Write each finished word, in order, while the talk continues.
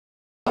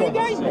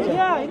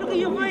Yeah, look at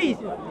your face.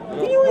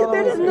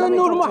 There is no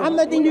Nur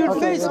Muhammad in your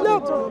face.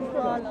 Look.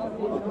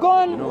 Go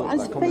on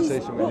and face.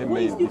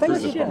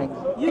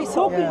 You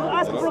talking to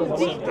us from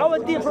our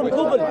dear from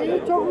Google.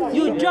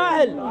 You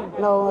jahil.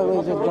 No,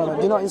 wait, brother.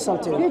 Do not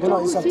insult him. Do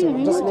not insult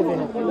him. Just leave him.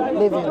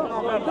 Leave him.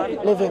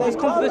 Leave him.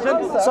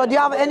 So do you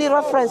have any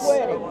reference?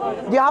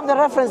 Do you have the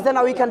reference? Then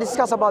we can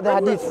discuss about the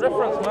hadith.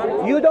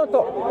 You don't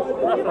talk.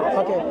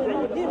 Okay.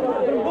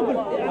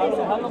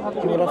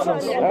 Give me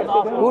reference.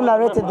 Who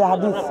narrated the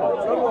hadith?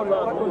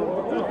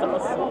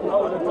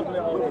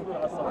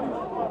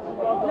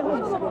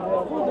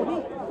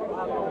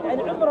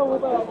 يعني عمره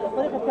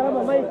وطريقة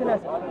كلامه ما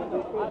يتناسب.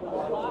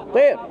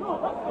 طير.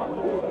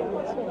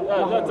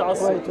 لا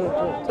تعصب.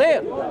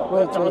 طير.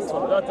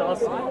 لا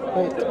تعصب.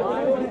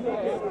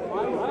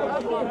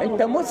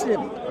 انت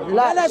مسلم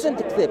لا لازم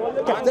تكذب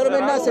تحترم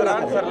الناس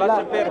الاخرين.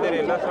 لا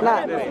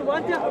لا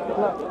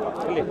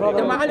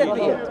انت ما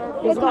عليك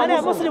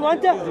انا مسلم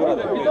وانت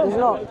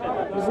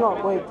He's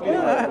not. Wait.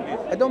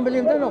 I don't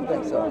believe none of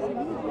them. So.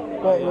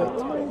 Wait.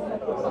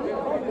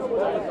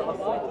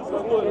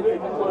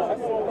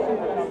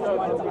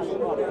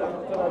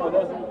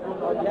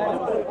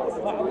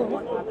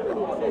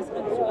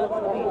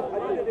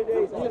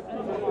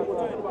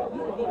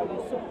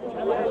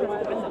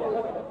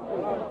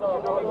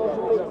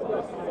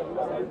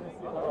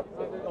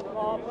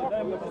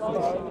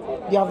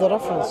 You have the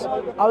reference.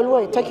 I will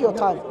wait. Take your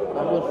time.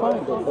 I will find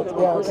it. But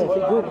Yeah, okay. if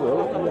you Google,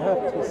 you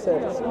have to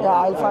search.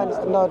 Yeah, I'll find.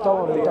 No, don't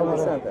worry.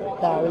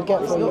 Yeah, I will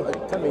get for you.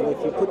 I mean, if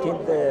you put in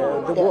the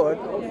word,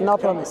 No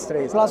problem.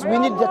 Plus, we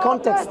need the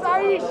context.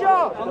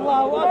 Aisha!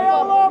 May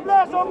Allah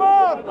bless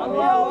Omar!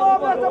 May Allah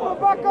bless Abu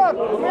Bakr!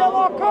 May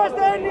Allah curse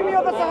the enemy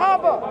of the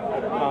Sahaba!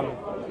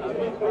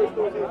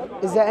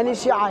 Is there any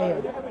Shia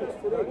here?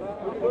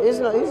 He's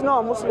not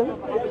a Muslim.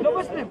 No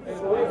Muslim.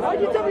 How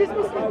do you tell me he's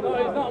Muslim?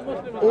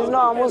 He's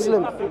not a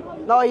Muslim.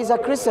 No, he's a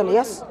Christian,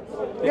 yes?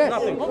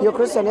 Yes. You're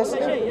Christian, yes?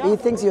 He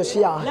thinks you're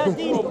Shia.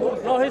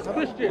 No, he's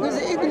Christian.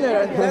 he's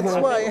ignorant. That's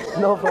why.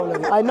 No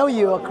problem. I know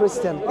you are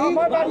Christian. You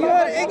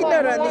are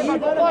ignorant.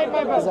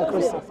 He's a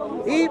Christian.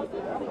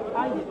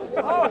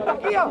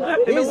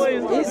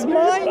 His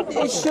mind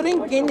is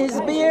shrinking. His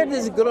beard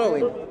is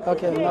growing.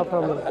 Okay, no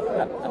problem.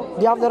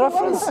 Do you have the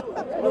reference?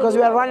 Because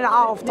we are running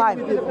out of time.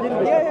 We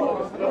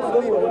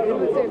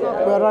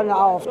are running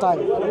out of time.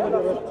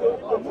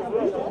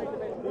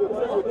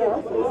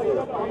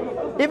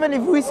 Even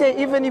if we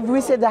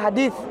say the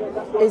hadith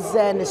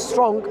is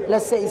strong,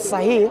 let's say it's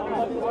sahih,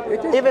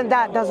 even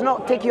that does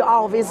not take you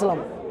out of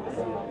Islam.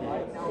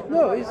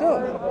 No, it's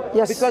not.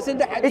 Yes, Because in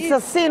the hadith, it's a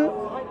sin,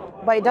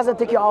 but it doesn't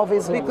take you out of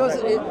Islam. Because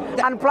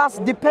and plus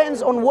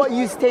depends on what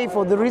you stay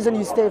for, the reason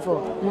you stay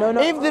for. No.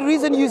 If the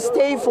reason you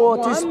stay for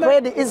to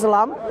spread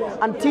Islam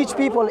and teach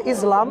people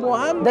Islam,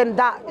 then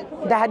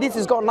the hadith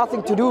has got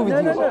nothing to do with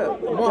you. No.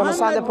 You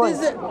understand the point?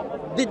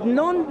 Did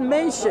not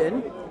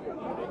mention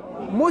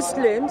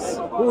Muslims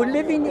who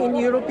living in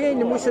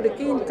European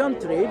Mushrikeen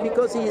country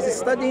because he is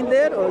studying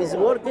there or is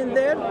working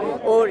there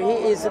or he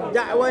is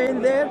da'wah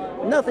in there.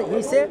 Nothing.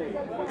 He said,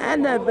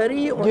 Ana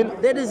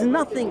bari'un. There is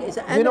nothing. Do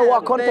you know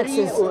what context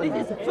is?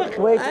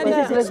 Wait,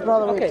 please,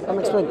 brother, wait. I'm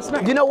explaining.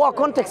 Do you know what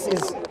context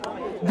is?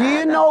 Do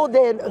you know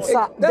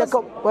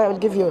well, I'll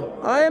give you.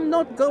 I'm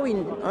not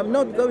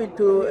going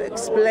to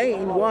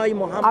explain why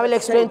Muhammad. I will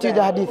explain to you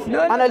the hadith.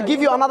 And I'll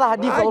give you another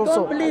hadith also. I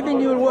don't believe in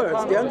your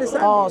words. Do you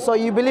understand? Oh, so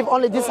you believe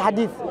only this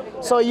hadith.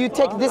 So you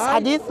take this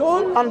hadith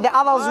and the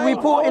others we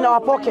put in our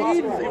pocket.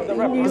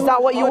 Is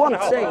that what you want?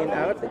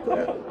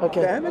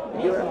 Okay.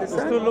 You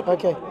understand?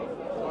 Okay.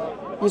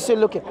 You're still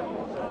looking.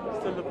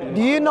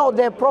 Do you know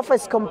the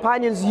Prophet's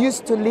companions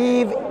used to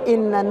live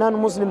in a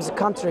non-Muslim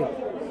country,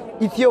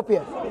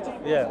 Ethiopia?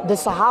 Yeah. The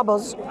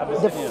Sahabas,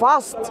 the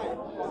first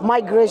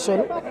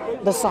migration,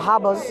 the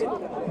Sahabas,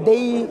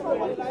 they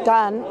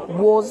done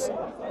was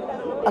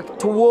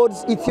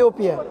towards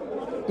Ethiopia.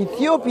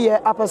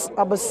 Ethiopia,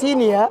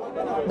 Abyssinia,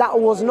 that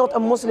was not a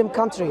Muslim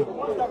country.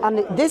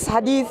 And this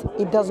hadith,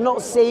 it does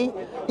not say,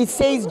 it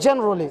says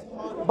generally.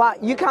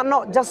 But you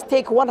cannot just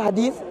take one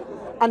hadith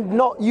and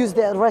not use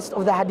the rest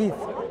of the hadith.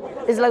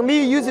 It's like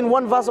me using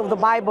one verse of the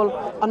Bible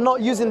and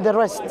not using the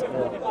rest.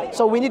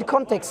 So we need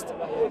context.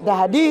 The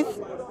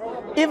hadith,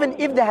 even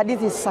if the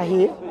hadith is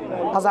sahih,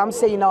 as I'm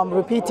saying now, I'm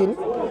repeating,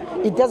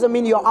 it doesn't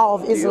mean you're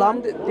out of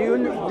Islam.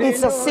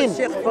 It's a sin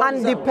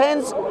and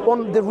depends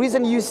on the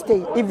reason you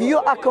stay. If you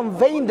are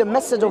conveying the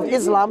message of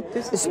Islam,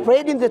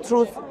 spreading the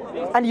truth,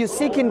 and you're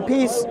seeking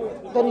peace,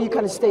 then you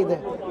can stay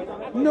there.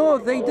 No,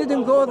 they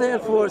didn't go there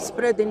for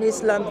spreading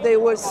Islam. They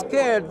were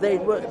scared. They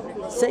were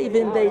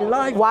saving their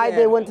life. Why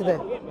they went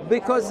there?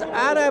 Because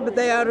Arabs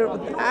there.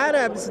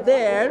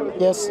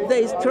 Yes.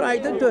 They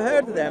tried to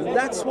hurt them.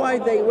 That's why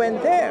they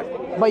went there.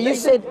 But you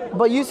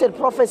said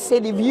Prophet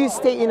said if you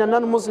stay in a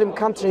non-Muslim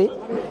country,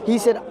 he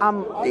said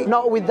I'm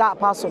not with that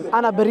person.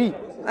 Ana bari.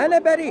 أنا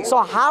بريء.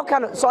 So how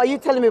can? So are you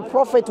telling me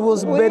Prophet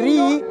was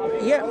bari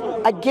Yeah.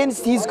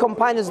 against his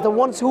companions, the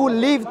ones who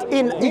lived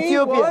in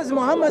Ethiopia? Was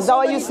Muhammad Is that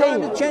what you're so many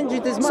saying? times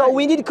changed his So mind.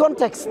 we need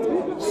context.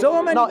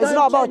 So many No, it's times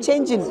not about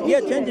changed. changing. Yeah,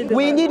 changing the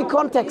We mind. need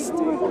context.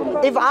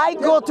 If I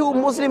go to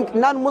Muslim,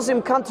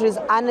 non-Muslim countries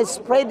and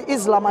spread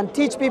Islam and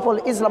teach people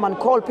Islam and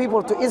call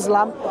people to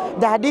Islam,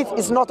 the hadith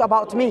is not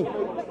about me.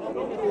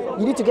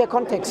 You need to get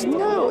context.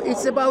 No,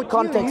 it's about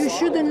Context. you. You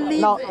shouldn't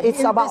live No, it's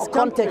in about this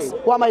country. context.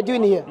 What am I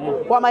doing here?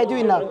 What am I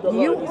doing now?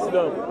 You,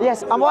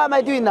 Yes, and what am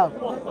I doing now?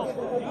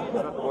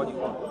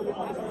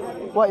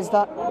 What is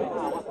that?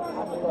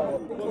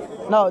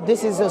 No,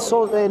 this is a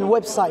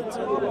website.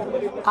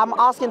 I'm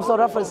asking for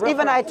reference.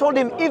 Even I told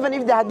him, even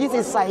if the hadith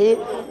is sahih,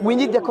 we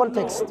need the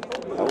context.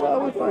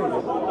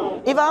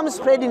 If I'm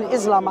spreading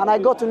Islam and I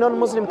go to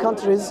non-Muslim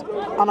countries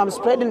and I'm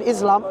spreading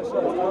Islam,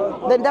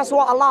 then that's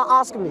what Allah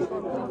asked me.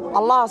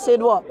 Allah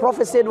said what?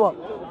 Prophet said what?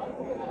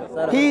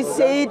 He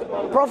said,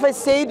 Prophet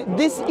said,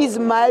 this is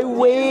my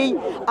way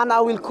and I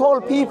will call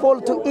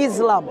people to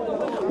Islam.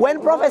 When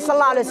Prophet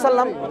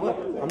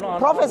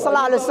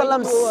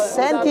ﷺ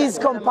sent his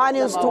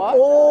companions to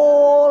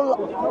all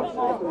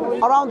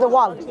around the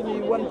world.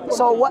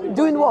 So what,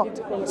 doing what?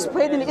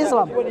 Spreading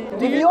Islam.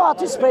 If you are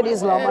to spread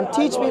Islam and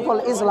teach people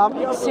Islam,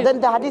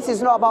 then the hadith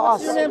is not about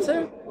what's your us. name,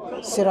 sir?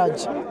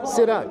 Siraj.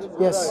 Siraj.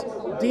 Yes.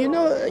 Do you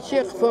know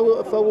Sheikh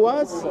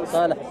Fawaz?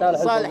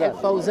 Salih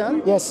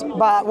Fawzan? Yes.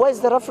 But where's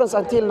the reference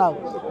until now?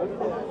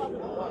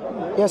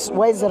 Yes,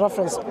 where's the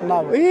reference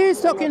now?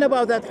 He's talking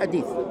about that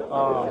hadith.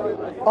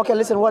 Okay,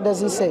 listen, what does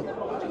he say?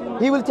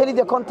 He will tell you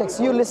the context.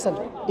 You listen.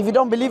 If you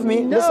don't believe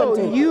me, listen No,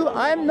 to him.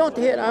 I'm not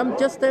here. I'm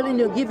just telling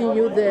you, giving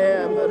you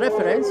the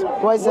reference.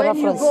 What is the when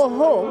reference? you go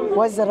home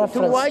What is the to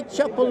reference?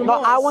 Whitechapel No,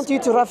 Mosque. I want you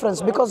to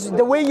reference because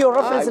the way you're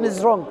referencing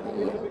is wrong.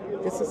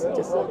 This is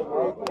just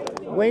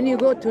when you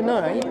go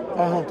tonight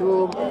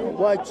to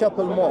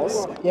Whitechapel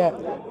Mosque. Yeah.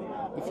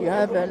 If you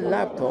have a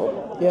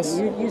laptop, Yes.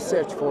 you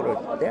search for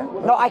it there.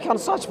 No, I can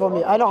search for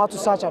me. I know how to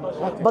search them.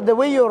 But the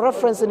way you're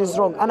referencing is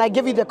wrong. And I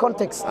give you the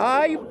context.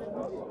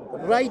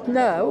 Right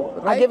now,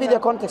 I give you the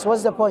context.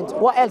 What's the point?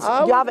 What else?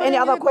 Do you have any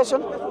other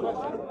question?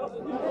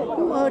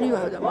 Who are you?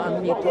 I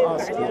need to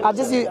ask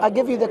you. I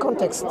give you the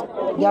context.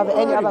 Do you have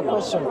any other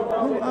question?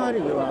 Who are you?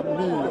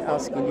 Me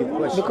asking you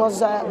questions.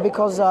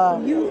 Because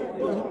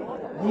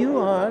you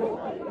are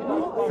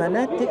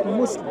fanatic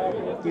Muslim.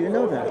 Do you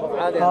know that?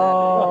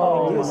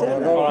 oh, You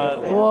said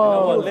that.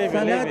 whoa.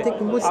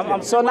 Fanatic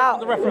Muslim. So now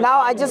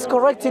I just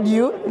corrected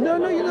you.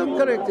 No, you don't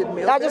corrected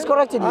me. I just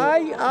corrected you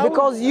I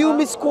because you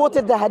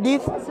misquoted the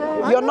hadith.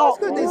 You're not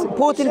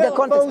putting the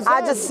context.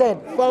 I just said.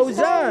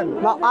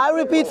 Fawzan. Now I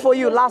repeat for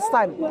you last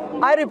time.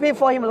 I repeat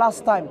for him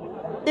last time.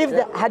 If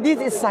the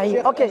hadith is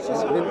sahih, okay.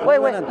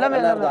 Wait.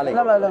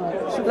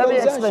 Let me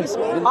explain.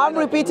 I'm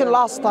repeating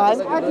last time.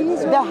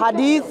 The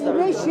hadith.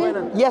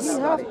 Yes.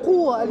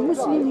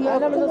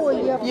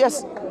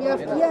 Yes.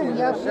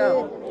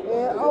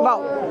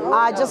 No,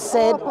 I just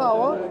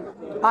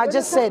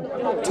said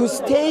to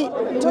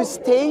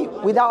stay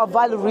without a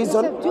valid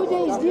reason.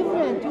 Today is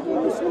different. Today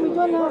Muslim, we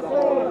don't have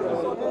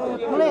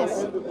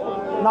place.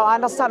 No, I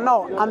understand.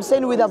 No, I'm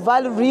saying with a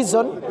valid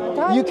reason,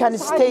 you can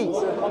stay.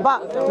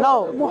 But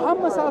no,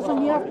 Muhammad Sallallahu Alaihi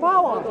Wasallam, he have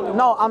power.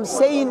 no, I'm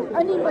saying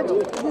Anybody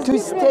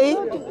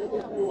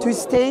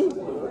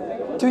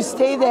to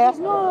stay there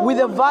with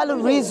a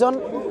valid reason,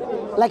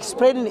 like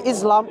spreading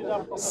Islam,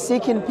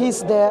 seeking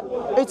peace there,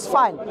 it's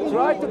fine.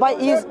 But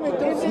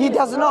he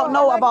does not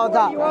know about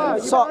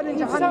that. So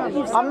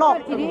I'm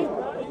not.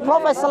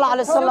 Prophet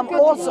ﷺ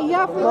also.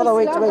 No,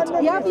 wait.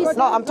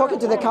 No, I'm talking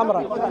to the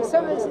camera.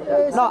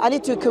 No, I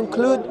need to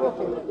conclude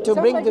to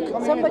bring the.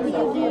 Somebody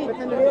give you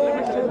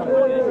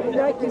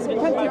like his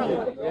country.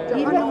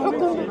 Even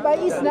hukum by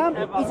Islam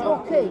is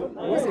okay.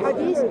 This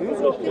hadith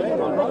is okay.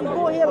 Everybody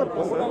go here.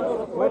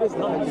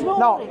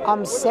 No,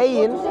 I'm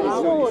saying.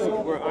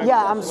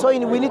 Yeah, I'm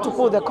saying we need to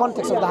put the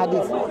context of the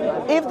hadith.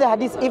 If the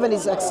hadith even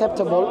is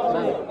acceptable,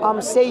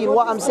 I'm saying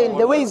what I'm saying.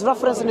 The way he's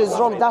referencing is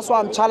wrong. That's why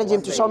I'm challenging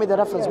him to show me the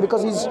reference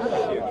because he's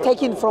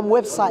taken from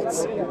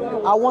websites.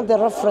 I want the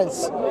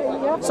reference.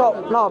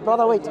 So no,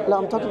 brother, wait.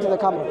 I'm talking to the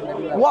camera.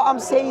 What I'm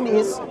saying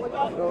is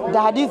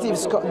the hadith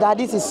is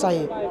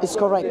sahih. It's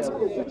correct.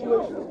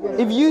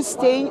 If you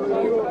stay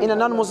in a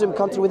non-Muslim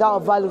country without a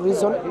valid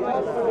reason,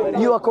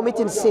 you are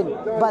committing sin.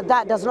 But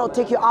that does not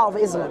take you out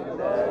of Islam.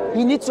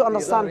 You need to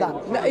understand that.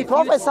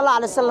 Prophet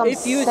ﷺ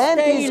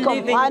sent his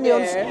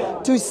companions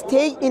to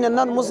stay in a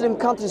non-Muslim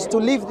countries to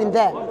live in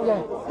there.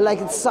 Like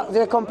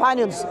the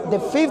companions, the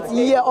 5th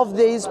year of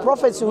his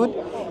prophethood,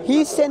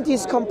 he sent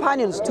his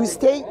companions to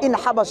stay in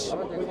Habash,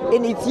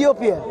 in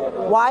Ethiopia.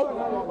 Why?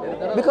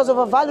 Because of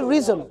a valid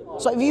reason.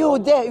 So if you're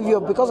there,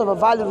 because of a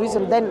valid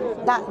reason, then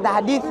the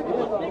hadith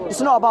is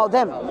not about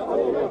them.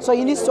 So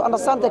he needs to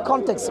understand the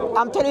context.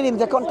 I'm telling him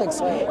the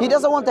context. He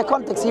doesn't want the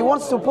context. He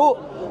wants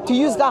to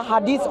use that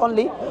hadith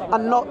only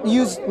and not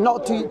use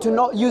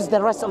the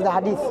rest of the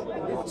hadith.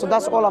 So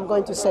that's all I'm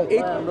going to say.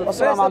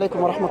 Assalamu alaikum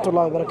wa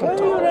rahmatullahi wa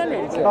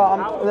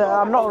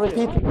barakatuh. I'm not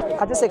repeating.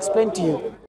 I just explained to you.